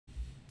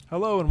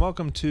Hello and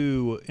welcome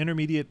to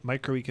Intermediate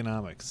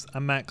Microeconomics.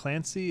 I'm Matt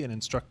Clancy, an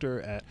instructor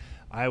at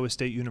Iowa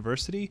State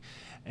University,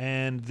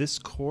 and this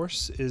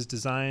course is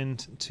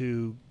designed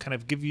to kind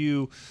of give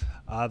you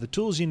the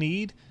tools you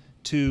need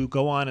to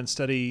go on and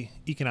study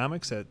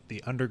economics at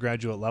the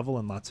undergraduate level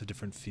in lots of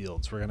different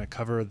fields. We're going to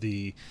cover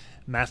the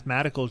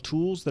mathematical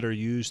tools that are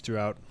used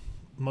throughout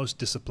most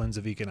disciplines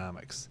of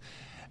economics.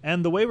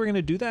 And the way we're going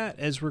to do that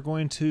is we're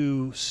going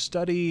to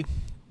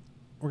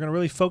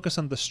really focus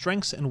on the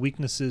strengths and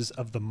weaknesses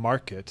of the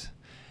market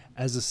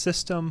as a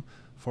system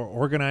for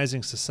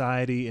organizing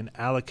society and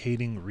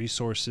allocating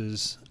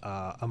resources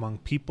among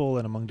people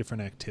and among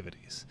different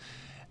activities.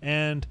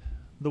 And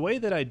the way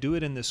that I do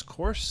it in this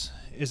course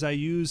is I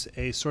use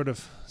a sort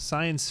of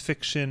science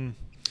fiction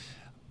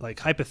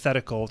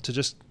hypothetical to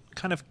just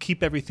kind of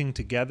keep everything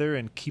together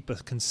and keep a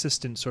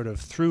consistent sort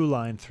of through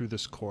line through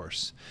this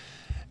course.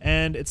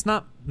 And it's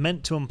not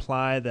meant to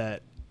imply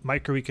that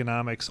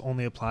microeconomics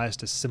only applies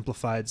to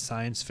simplified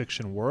science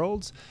fiction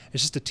worlds.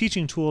 It's just a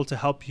teaching tool to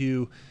help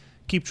you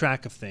keep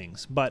track of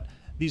things. But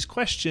these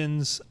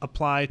questions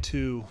apply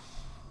to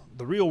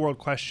the real world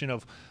question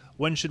of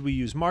when should we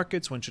use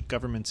markets, when should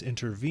governments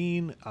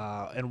intervene,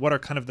 and what are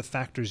kind of the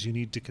factors you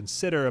need to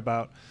consider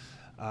about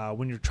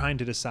when you're trying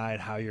to decide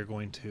how you're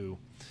going to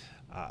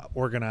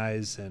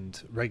organize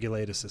and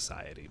regulate a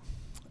society.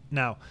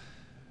 Now,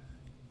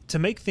 to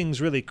make things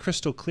really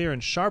crystal clear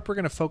and sharp, we're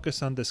going to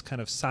focus on this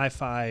kind of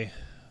sci-fi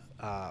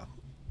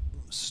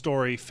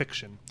story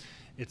fiction.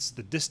 It's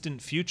the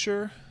distant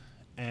future,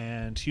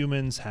 and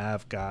humans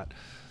have got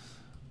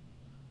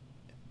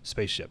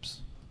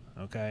spaceships.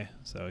 Okay,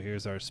 so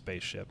here's our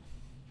spaceship.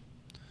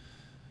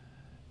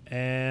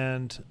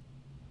 And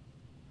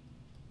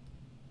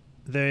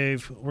we're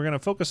going to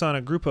focus on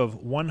a group of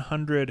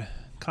 100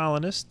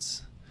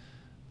 colonists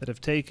that have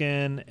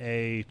taken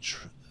a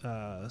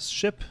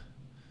ship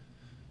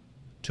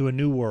to a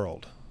new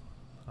world.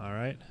 All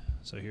right,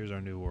 so here's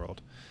our new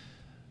world.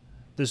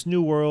 This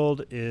new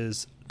world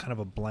is kind of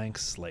a blank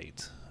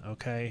slate.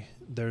 Okay,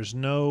 there's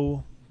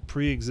no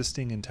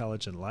pre-existing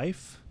intelligent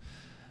life.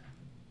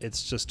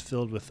 It's just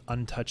filled with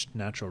untouched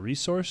natural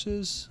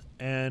resources,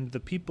 and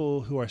the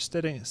people who are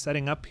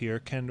setting up here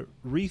can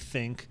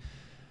rethink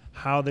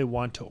how they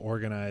want to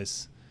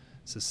organize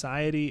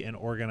society and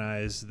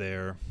organize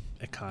their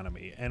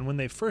economy. And when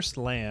they first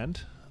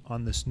land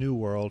on this new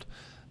world,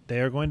 they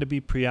are going to be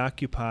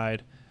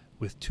preoccupied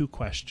with two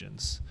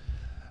questions: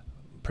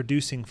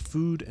 producing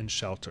food and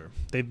shelter.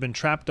 They've been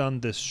trapped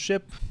on this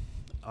ship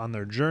on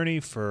their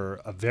journey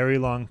for a very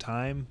long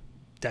time,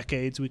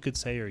 decades we could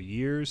say, or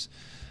years.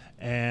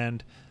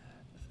 And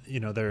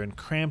they're in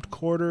cramped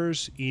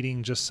quarters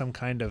eating just some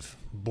kind of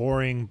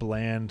boring,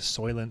 bland,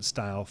 Soylent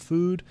style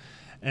food.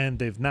 And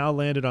they've now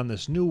landed on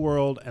this new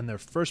world, and their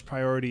first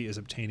priority is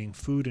obtaining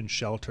food and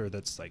shelter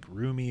that's like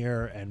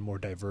roomier and more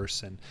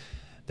diverse, and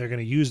they're going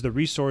to use the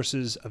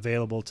resources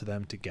available to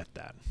them to get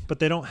that. But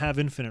they don't have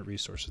infinite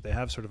resources. They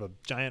have sort of a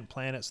giant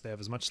planet, so they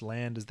have as much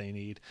land as they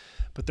need.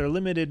 But they're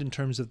limited in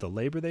terms of the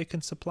labor they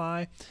can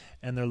supply,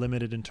 and they're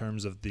limited in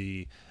terms of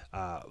the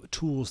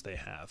tools they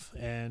have.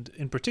 And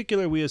in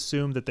particular, we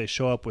assume that they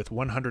show up with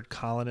 100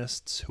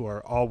 colonists who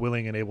are all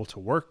willing and able to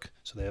work.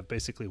 So they have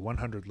basically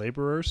 100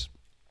 laborers.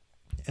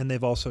 And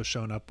they've also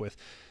shown up with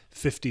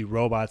 50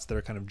 robots that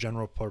are kind of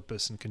general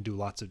purpose and can do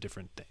lots of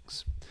different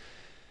things.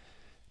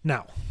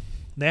 Now,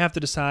 they have to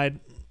decide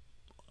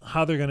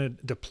how they're going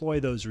to deploy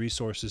those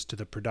resources to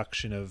the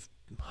production of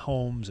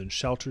homes and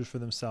shelters for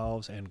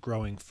themselves and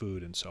growing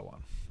food and so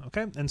on.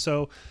 Okay? And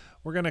so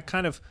we're going to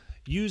kind of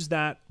use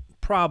that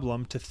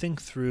problem to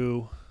think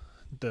through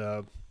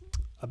the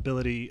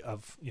ability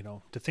of,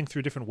 to think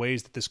through different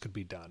ways that this could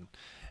be done.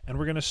 And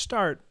we're going to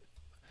start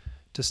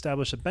to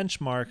establish a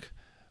benchmark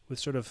with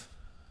sort of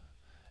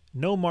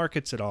no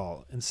markets at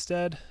all.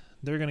 Instead,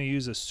 they're going to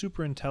use a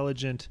super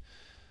intelligent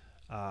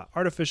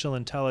artificial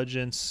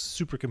intelligence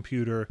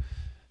supercomputer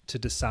to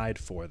decide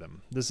for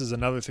them. This is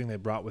another thing they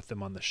brought with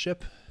them on the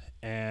ship,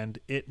 and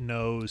it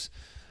knows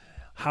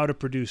how to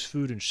produce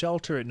food and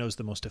shelter. It knows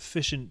the most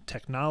efficient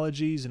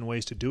technologies and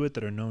ways to do it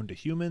that are known to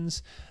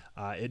humans.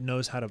 It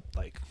knows how to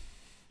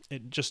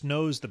it just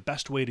knows the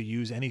best way to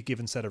use any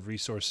given set of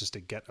resources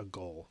to get a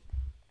goal.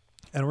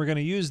 And we're going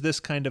to use this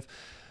kind of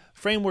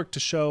framework to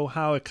show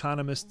how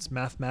economists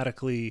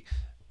mathematically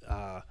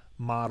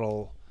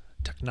model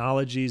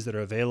technologies that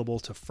are available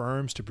to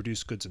firms to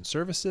produce goods and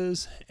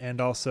services,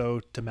 and also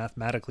to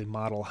mathematically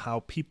model how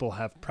people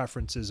have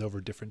preferences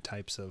over different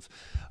types of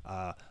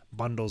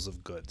bundles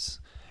of goods.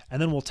 And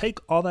then we'll take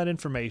all that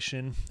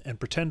information and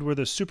pretend we're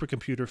the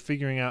supercomputer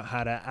figuring out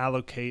how to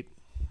allocate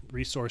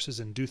resources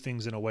and do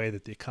things in a way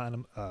that the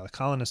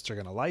colonists are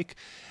going to like,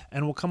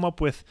 and we'll come up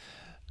with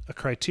a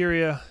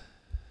criteria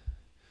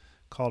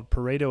called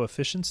Pareto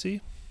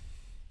efficiency,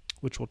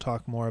 which we'll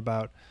talk more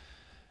about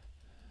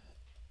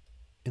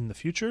in the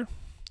future.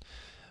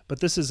 But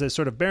this is a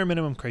sort of bare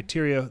minimum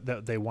criteria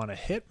that they want to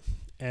hit,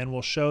 and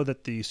we'll show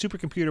that the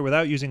supercomputer,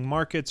 without using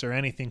markets or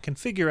anything, can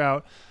figure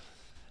out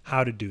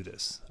how to do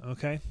this.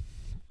 Okay,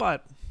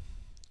 but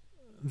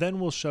then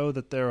we'll show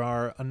that there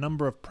are a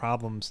number of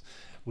problems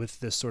with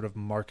this sort of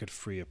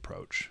market-free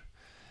approach.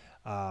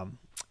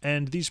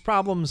 And these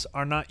problems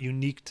are not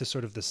unique to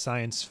sort of the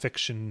science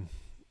fiction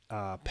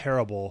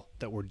parable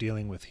that we're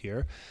dealing with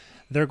here.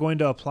 They're going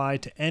to apply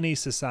to any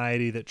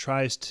society that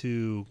tries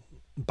to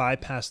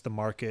bypass the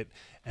market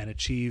and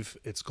achieve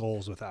its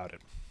goals without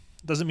it.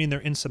 Doesn't mean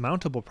they're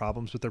insurmountable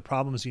problems, but they're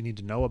problems you need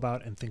to know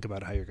about and think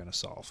about how you're going to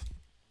solve.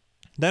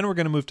 Then we're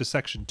going to move to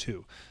section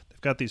 2.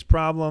 They've got these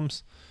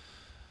problems.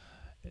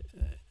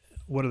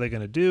 What are they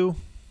going to do?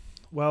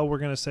 Well, we're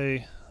going to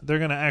say they're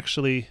going to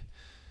actually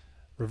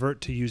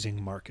revert to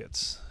using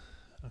markets.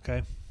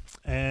 Okay?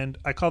 And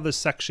I call this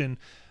section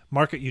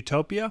Market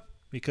Utopia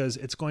because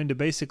it's going to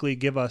basically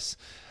give us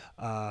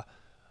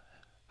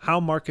how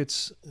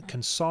markets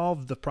can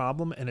solve the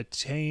problem and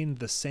attain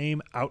the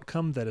same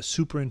outcome that a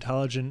super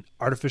intelligent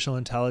artificial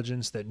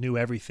intelligence that knew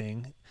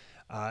everything.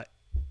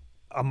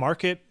 A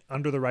market,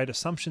 under the right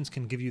assumptions,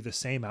 can give you the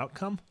same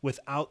outcome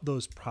without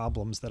those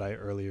problems that I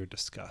earlier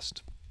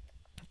discussed.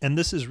 And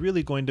this is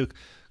really going to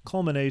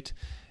culminate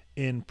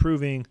in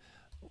proving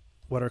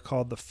what are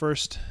called the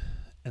first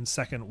and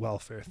second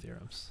welfare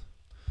theorems.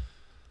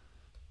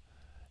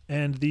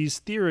 And these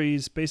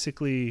theories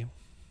basically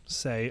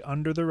say,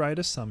 under the right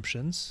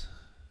assumptions,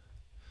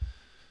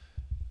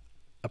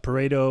 a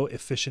Pareto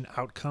efficient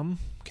outcome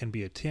can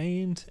be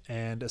attained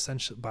and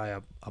essentially by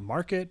a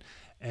market,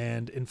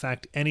 and in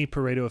fact any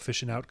Pareto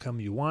efficient outcome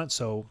you want.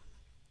 So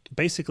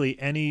basically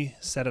any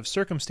set of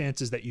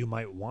circumstances that you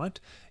might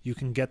want, you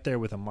can get there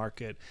with a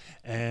market,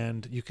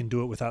 and you can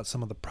do it without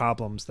some of the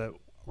problems that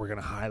we're going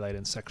to highlight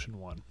in section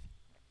 1.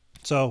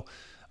 So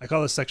I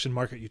call this section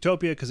Market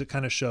Utopia because it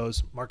kind of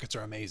shows markets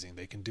are amazing.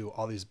 They can do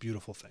all these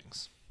beautiful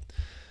things.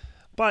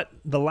 But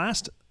the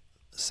last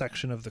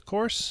section of the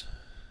course,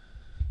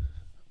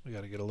 we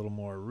got to get a little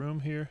more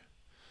room here.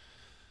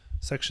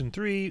 Section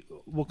 3,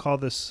 we'll call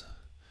this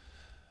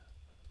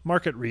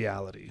Market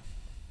Reality.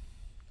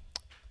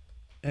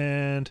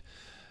 And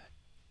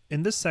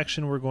in this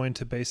section, we're going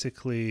to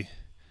basically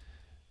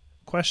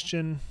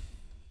question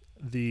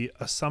the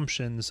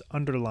assumptions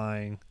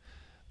underlying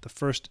the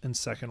first and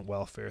second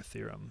welfare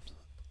theorems.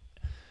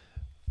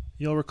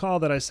 You'll recall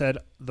that I said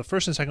the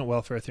first and second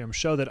welfare theorems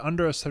show that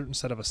under a certain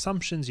set of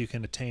assumptions, you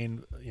can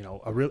attain,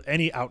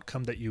 any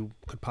outcome that you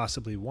could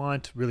possibly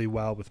want really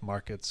well with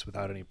markets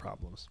without any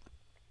problems.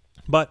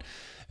 But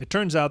it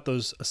turns out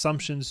those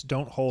assumptions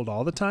don't hold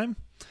all the time,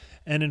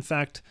 and in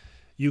fact,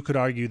 you could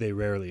argue they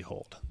rarely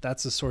hold.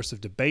 That's a source of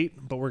debate,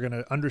 but we're going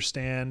to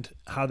understand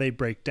how they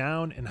break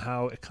down and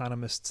how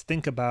economists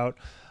think about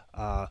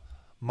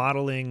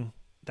modeling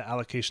the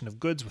allocation of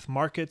goods with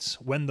markets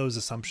when those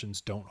assumptions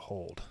don't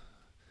hold.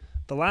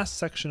 The last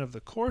section of the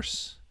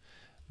course,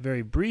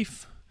 very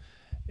brief,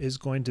 is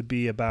going to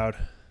be about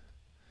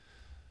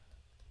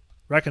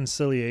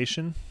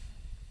reconciliation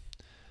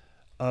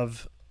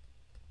of,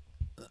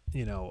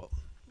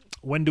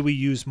 when do we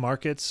use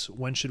markets,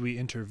 when should we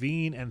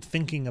intervene, and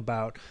thinking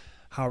about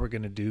how we're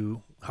going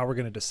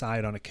to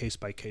decide on a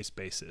case-by-case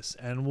basis.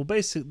 And we'll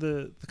basically,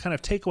 the kind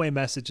of takeaway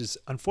message is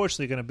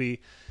unfortunately going to be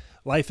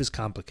life is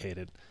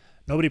complicated.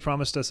 Nobody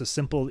promised us a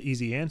simple,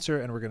 easy answer,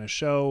 and we're going to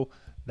show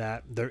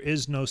that there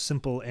is no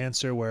simple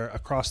answer where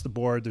across the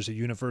board there's a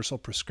universal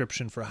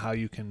prescription for how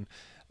you can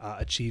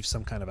achieve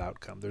some kind of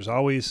outcome. There's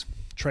always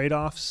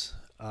trade-offs,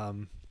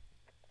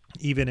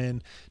 even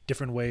in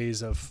different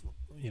ways of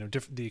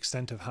the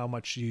extent of how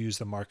much you use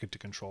the market to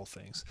control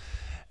things.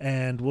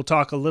 And we'll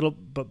talk a little,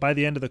 but by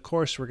the end of the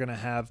course, we're going to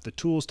have the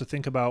tools to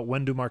think about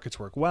when do markets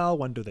work well,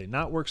 when do they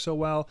not work so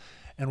well,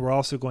 and we're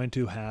also going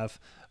to have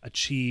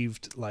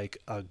achieved like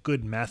a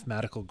good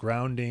mathematical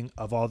grounding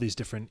of all these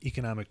different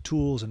economic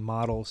tools and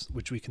models,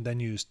 which we can then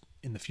use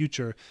in the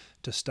future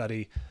to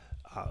study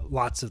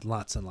lots and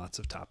lots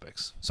of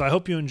topics. So I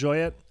hope you enjoy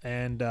it,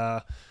 and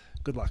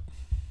good luck.